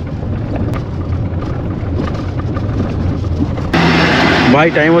 ভাই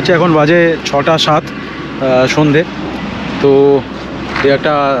টাইম হচ্ছে এখন বাজে 6টা 7 সন্ধে। তো এই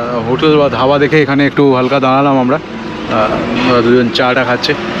একটা হোটেল বা ধাবা দেখে এখানে একটু হালকা দাঁড়ালাম আমরা দুজন, চাটা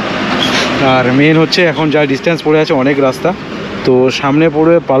খাচ্ছে। আর মেন হচ্ছে এখন যা ডিস্টেন্স পড়ে আছে অনেক রাস্তা, তো সামনে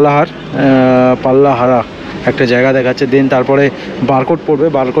পড়বে পাল্লাহারা একটা জায়গা দেখাচ্ছে। দেন তারপরে বারকোট পড়বে,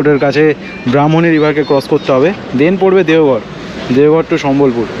 বারকোটের কাছে ব্রাহ্মণী রিভারকে ক্রস করতে হবে। দেন পড়বে দেওঘর টু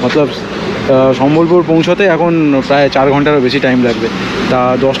সম্বলপুর, মতলব সম্বলপুর পৌঁছতে এখন প্রায় 4 ঘন্টারও বেশি টাইম লাগবে। তা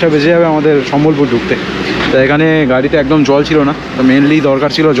 10টা বেজে যাবে আমাদের সম্বলপুর ঢুকতে। তা এখানে গাড়িতে একদম জল ছিল না, তো মেনলি দরকার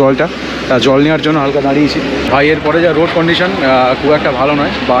ছিল জলটা, তা জল নেওয়ার জন্য হালকা দাঁড়িয়েছি। ভাই এরপরে যা রোড কন্ডিশন খুব একটা ভালো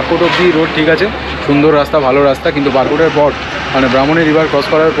নয়। বারকোট অবধি রোড ঠিক আছে, সুন্দর রাস্তা, ভালো রাস্তা, কিন্তু বারকোটের পর মানে ব্রাহ্মণী রিভার ক্রস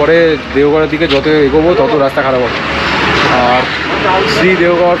করার পরে দেওঘরের দিকে যত এগোবো তত রাস্তা খারাপ হবে। আর শ্রী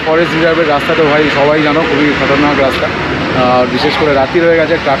দেওঘর ফরেস্ট রিজার্ভের রাস্তা তো ভাই সবাই জানো খুবই খতরনাক রাস্তা, আর বিশেষ করে রাত্রি হয়ে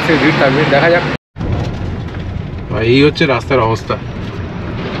গেছে, ট্রাক্সের ভিড় থাকবে। দেখা যাক। ভাই এই হচ্ছে রাস্তার অবস্থা,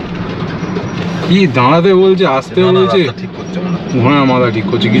 কি দাঁড়াতে বলছে, আসতে বলছে, ঘোড়া মাথা ঠিক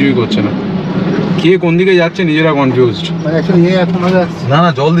করছে, কিছুই করছে না। কে কোন দিকে যাচ্ছে নিজেরা কনফিউজড। না না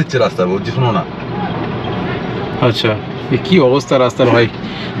জল দিচ্ছে রাস্তা, বলছি শোনো না। আচ্ছা কি অবস্থা রাস্তার ভাই,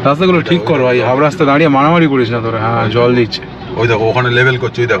 রাস্তাগুলো ঠিক কর ভাই, হাফ রাস্তা দাঁড়িয়ে মারামারি করিস না তোরা। হ্যাঁ জল দিচ্ছে, ওই দেখো ওখানে লেভেল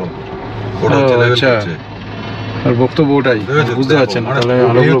করছে, ওই দেখো ওটা হচ্ছে লেভেল করছে। আর বক্তব্য ওটাই, বুঝতে পারছেন, তাহলে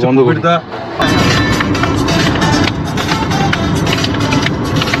আলোগুলো বন্ধ করি।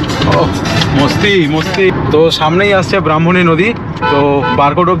 মস্তি মস্তি। তো সামনেই আসছে ব্রাহ্মণী নদী, তো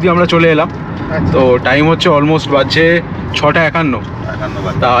বারকোট অবধি আমরা চলে এলাম। তো টাইম হচ্ছে অলমোস্ট বাজছে 6:51।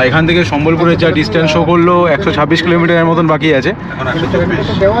 তা এখান থেকে সম্বলপুরের যা ডিস্টেন্স শো করলো 126 কিলোমিটারের মতন বাকি আছে,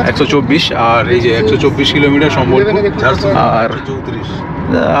 124। আর এই যে 124 কিলোমিটার সম্বলপুর।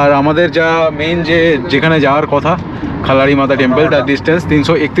 আর আমাদের যা মেইন যেখানে যাওয়ার কথা খালারি মাতা টেম্পল, তার ডিস্টেন্স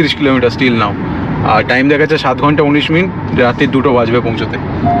 331 কিলোমিটার স্টিল নাও। আর টাইম দেখাচ্ছে 7 ঘন্টা 19 মিনিট, রাত্রি 2টো বাজবে পৌঁছতে।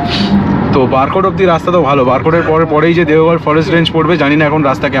 তো বারকোট অব্দি রাস্তা তো ভালো, বারকোটের পরেই যে দেওঘর ফরেস্ট রেঞ্জ পড়বে, জানি না এখন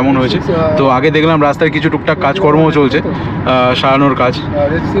রাস্তা কেমন হয়েছে। তো আগে দেখলাম রাস্তায় কিছু টুকটাক কাজকর্মও চলছে, সারানোর কাজ।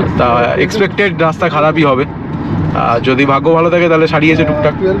 তা এক্সপেক্টেড রাস্তা খারাপই হবে, যদি ভাগ্য ভালো থাকে তাহলে সারিয়েছে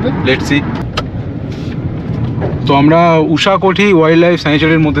টুকটাক, লেটস সি। তো আমরা উষাকোঠি ওয়াইল্ড লাইফ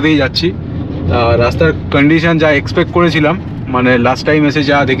স্যাংচুয়ারির মধ্যে দিয়েই যাচ্ছি। রাস্তার কন্ডিশন যা এক্সপেক্ট করেছিলাম, মানে লাস্ট টাইম এসে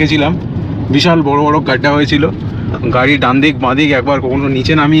যা দেখেছিলাম, বিশাল বড় বড় গাড্ডা হয়েছিল, গাড়ি ডান দিক বাঁ দিক একবার কখনো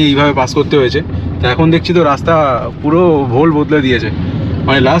নিচে নামিয়ে এইভাবে পাস করতে হয়েছে। তো এখন দেখছি তো রাস্তা পুরো ভোল বদলে দিয়েছে,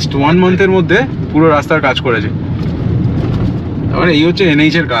 মানে লাস্ট 1 মান্থের মধ্যে পুরো রাস্তার কাজ করেছে। মানে এই হচ্ছে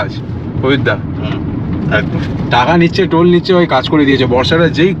এনএইচের কাজ, হবিদা টাকা নিচ্ছে, টোল নিচ্ছে, ওই কাজ করে দিয়েছে। বর্ষাটা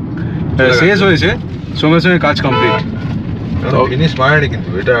যেই শেষ হয়েছে সঙ্গে সঙ্গে কাজ কমপ্লিট। ফিনিশ মারেনি কিন্তু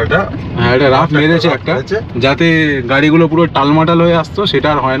এটা একটা, হ্যাঁ এটা রাফ মেরেছে একটা, যাতে গাড়িগুলো পুরো টালমাটাল হয়ে আসতো, সেটা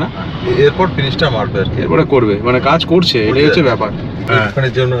আর হয় না। এরপর ফিনিশটা মারবে আর কি, এরপরে করবে, মানে কাজ করছে, এটাই হচ্ছে ব্যাপার।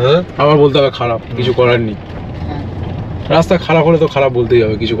 এখানের জন্য আবার বলতে হবে খারাপ, কিছু করার নেই। রাস্তা খারাপ হলে তো খারাপ বলতেই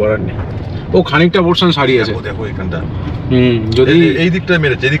হবে, কিছু করার নেই। ও খানিকটা পোর্শন সারিয়েছে, দেখো এখানটা। যদি এই দিকটা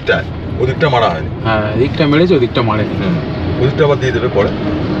মেরেছে, এই দিকটা, ওই দিকটা মারা হয়নি। হ্যাঁ এদিকটা মেরেছে, ওই দিকটা মারেনি, ওই দিকটা আবার দিয়ে দেবে পরে।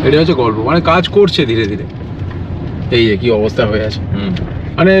 এটা হচ্ছে গল্প, মানে কাজ করছে ধীরে ধীরে। এই কি অবস্থা হয়ে আছে,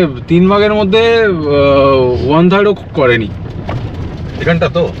 মানে 3 ভাগের মধ্যে 1/3ও করেনি এখানটা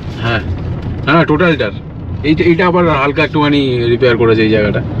তো। হ্যাঁ হ্যাঁ টোটালটার এইটা আবার হালকা একটুখানি রিপেয়ার করেছে এই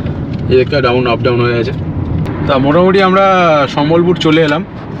জায়গাটা, এই একটা ডাউন আপ ডাউন হয়ে আছে। তা মোটামুটি আমরা সম্বলপুর চলে এলাম।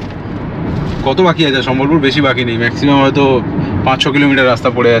 কত বাকি আছে সম্বলপুর? বেশি বাকি নেই, ম্যাক্সিমাম হয়তো 5-6 কিলোমিটার রাস্তা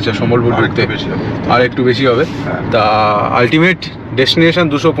পড়ে আছে সম্বলপুর ঢুকতে, আর একটু বেশি হবে। তা আলটিমেট ডেস্টিনেশন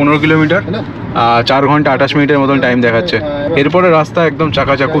 215 কিলোমিটার, 4 ঘন্টা 28 মিনিটের মতন টাইম দেখাচ্ছে। এরপরে রাস্তা একদম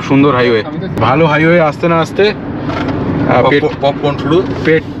চাকাচাক, খুব সুন্দর হাইওয়ে, ভালো হাইওয়ে। আসতে না আসতে পপকর্ন শুরু,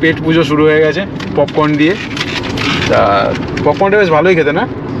 পেট পুজো শুরু হয়ে গেছে পপকর্ন দিয়ে। তা পপকর্নটা বেশ ভালোই খেতে না,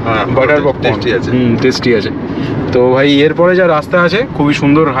 বাটার পপকর্ন, টেস্টি আছে। তো ভাই এরপরে যা রাস্তা আছে খুবই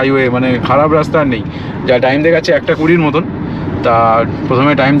সুন্দর হাইওয়ে, মানে খারাপ রাস্তা আর নেই। যা টাইম দেখাচ্ছে 1:20 মতন। তা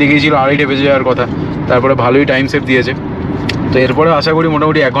প্রথমে টাইম দেখিয়েছিল 2:30 বেজে যাওয়ার কথা, তারপরে ভালোই টাইম সেভ দিয়েছে। তো এরপরে আশা করি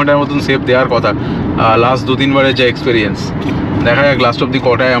মোটামুটি 1 ঘন্টার মতন সেভ দেওয়ার কথা। লাস্ট 2-3 বারের যা এক্সপিরিয়েন্স, দেখা যাক লাস্ট অব্দি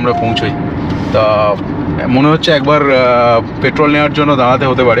কটায় আমরা পৌঁছোই। তা মনে হচ্ছে একবার পেট্রোল নেওয়ার জন্য দাঁড়াতে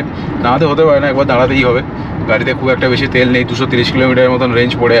হতে পারে না, একবার দাঁড়াতেই হবে। গাড়িতে খুব একটা বেশি তেল নেই, 230 কিলোমিটারের মতন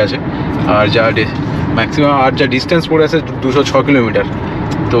রেঞ্জ পড়ে আছে। আর যা ম্যাক্সিমাম আর যা ডিস্টেন্স পড়ে আছে 206 কিলোমিটার,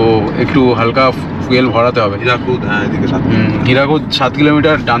 তো একটু হালকা ফুয়েল ভরাতে হবে। হীরাকুদ 7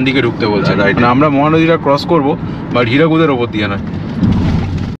 কিলোমিটার ডান দিকে ঢুকতে বলছে, মানে আমরা মহানদীটা ক্রস করবো, বাট হীরাকুদের ওপর দিয়ে নয়।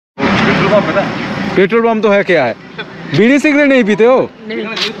 पेट्रोल पंप तो है, क्या है? बीड़ी सिगरेट नहीं पीते हो?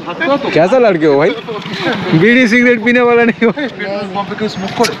 कैसा लड़के हो भाई, बीड़ी सिगरेट पीने वाला नहीं हो?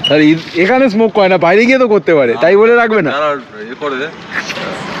 अरे এখানে স্মোক করে না, বাইরে গিয়ে তো করতে পারে, তাই বলে রাখবে না।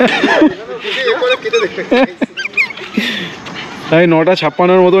 তাই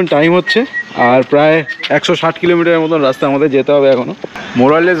 9:56 মতন টাইম হচ্ছে, আর প্রায় 160 কিলোমিটারের মতন রাস্তা আমাদের যেতে হবে এখনো।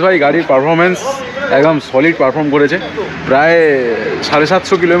 মোরালেস ভাই গাড়ির পারফরমেন্স একদম সলিড পারফর্ম করেছে। প্রায়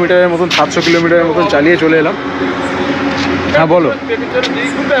 750 কিলোমিটারের মতন, 700 কিলোমিটারের মতন চালিয়ে চলে এলাম। হ্যাঁ বলো।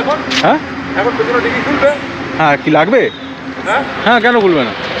 হ্যাঁ হ্যাঁ কি লাগবে? হ্যাঁ কেন খুলবে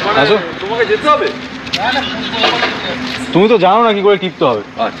না, আসো। তোমাকে যেতে হবে? তুমি তো জানো না কি করে টিপতে হবে,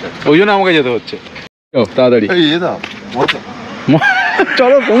 আচ্ছা ওই জন্য আমাকে যেতে হচ্ছে। ও তাড়াতাড়ি এই দাও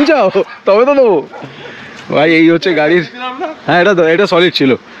চলো পৌঁছাও, তবে তো দেবো ভাই। এই হচ্ছে গাড়ির, হ্যাঁ এটা সলিড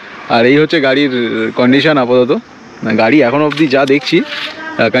ছিল। আর এই হচ্ছে গাড়ির কন্ডিশন আপাতত। গাড়ি এখন অবধি যা দেখছি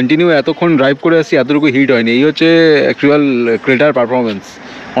কন্টিনিউ এতক্ষণ ড্রাইভ করে আসছি, এতটুকু হিট হয়নি। এই হচ্ছে অ্যাকচুয়াল ক্রেটার পারফরমেন্স।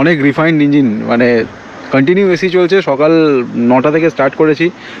 অনেক রিফাইন্ড ইঞ্জিন, মানে কন্টিনিউ এসি চলছে। সকাল 9টা থেকে স্টার্ট করেছি,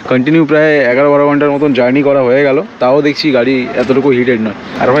 কন্টিনিউ প্রায় 11-12 ঘন্টার মতন জার্নি করা হয়ে গেল, তাও দেখছি গাড়ি এতটুকু হিটেড নয়।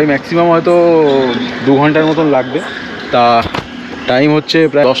 আর ভাই ম্যাক্সিমাম হয়তো 2 ঘন্টার মতন লাগবে। তা টাইম হচ্ছে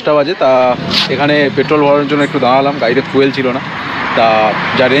প্রায় 10টা বাজে। তা এখানে পেট্রোল ভরানোর জন্য একটু দাঁড়ালাম, গাড়িতে ফুয়েল ছিল না। তা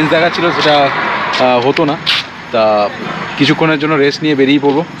যা রেঞ্জ দেখাচ্ছিল সেটা হতো না। তা কিছুক্ষণের জন্য রেস্ট নিয়ে বেরিয়ে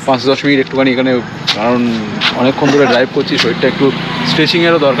পড়বো, 5-10 মিনিট একটুখানি এখানে, কারণ অনেকক্ষণ ধরে ড্রাইভ করছি, শরীরটা একটু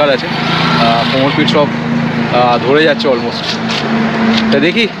স্ট্রেচিংয়েরও দরকার আছে। কোমর পিঠ সব ধরে যাচ্ছে অলমোস্ট। তা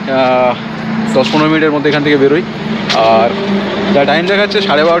দেখি 10-15 মিনিটের মধ্যে এখান থেকে বেরোই। আর যা টাইম দেখাচ্ছে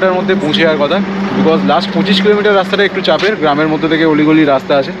 12:30টার মধ্যে পৌঁছে যাওয়ার কথা, বিকজ লাস্ট 25 কিলোমিটার রাস্তাটা একটু চাপের। গ্রামের মধ্যে থেকে অলিগলি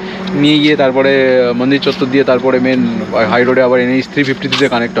রাস্তা আছে, নিয়ে গিয়ে তারপরে মন্দির চত্বর দিয়ে তারপরে মেন হাই রোডে আবার NH 353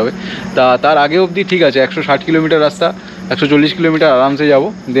 কানেক্ট হবে। তা তার আগে অবধি ঠিক আছে, 160 কিলোমিটার রাস্তা, 140 কিলোমিটার আরামসে যাবো।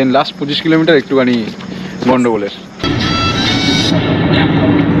 দেন লাস্ট 25 কিলোমিটার একটুখানি গন্ডগোলের।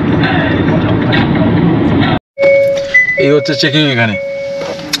 এই হচ্ছে চেকিং এখানে,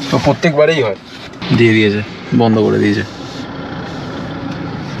 তো প্রত্যেকবারেই হয়। দিয়ে দিয়েছে, বন্ধ করে দিয়েছে।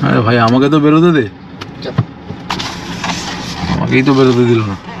 আরে ভাই আমাকে তো বেরোতে দে, আমাকেই তো বেরোতে দিল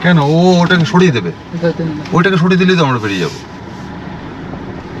না কেন? ও ওটাকে সরিয়ে দেবে, ওইটাকে সরিয়ে দিলেই তো আমরা বেরিয়ে যাবো।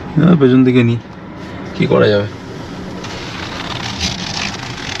 পেছন দিকে নি, কি করা যাবে।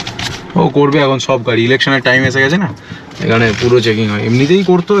 ও করবে এখন সব গাড়ি, ইলেকশনের টাইম এসে গেছে না, এখানে পুরো চেকিং হয়। এমনিতেই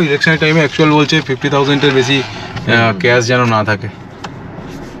করতো, ইলেকশনের টাইমে অ্যাকচুয়াল বলছে 50,000-এর বেশি ক্যাশ যেন না থাকে।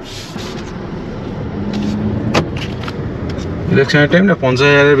 ইলেকশনের টাইম না,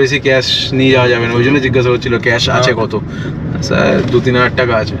 50,000-এর বেশি ক্যাশ নিয়ে যাওয়া যাবে না, ওই জন্য জিজ্ঞাসা করছিল ক্যাশ আছে কত। স্যার 2-3 হাজার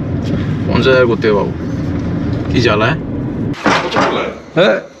টাকা আছে, 50,000 করতে পাবো। কি জ্বালায়।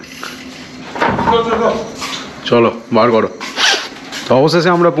 হ্যাঁ চলো বার করো। তো অবশেষে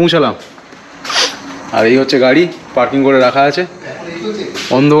আমরা পৌঁছালাম। আর এই হচ্ছে গাড়ি, পার্কিং করে রাখা আছে,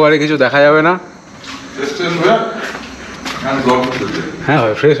 অন্ধকারে কিছু দেখা যাবে না। হ্যাঁ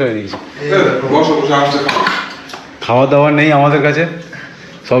ভাই ফ্রেশ হয়ে নিয়েছি। খাওয়া দাওয়া নেই আমাদের কাছে,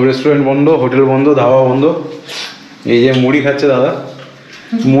 সব রেস্টুরেন্ট বন্ধ, হোটেল বন্ধ, ধাবা বন্ধ। এই যে মুড়ি খাচ্ছে দাদা,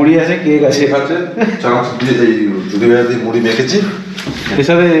 মুড়ি আছে, কেক আছে, মুড়ি মেখেছি, এর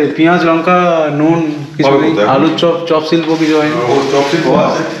সাথে পেঁয়াজ লঙ্কা নুন কিছু নেই, আলুর চপ, চপ শিল্প কিছু হয়নি। চপ শিল্প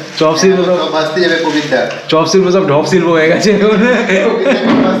সব চপ শিল্প সব ঢপ শিল্প হয়ে গেছে,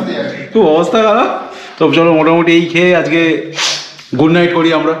 খুব অবস্থা খারাপ। তো চলো মোটামুটি এই খেয়ে আজকে গুড নাইট করি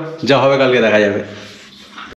আমরা, যা হবে কালকে দেখা যাবে।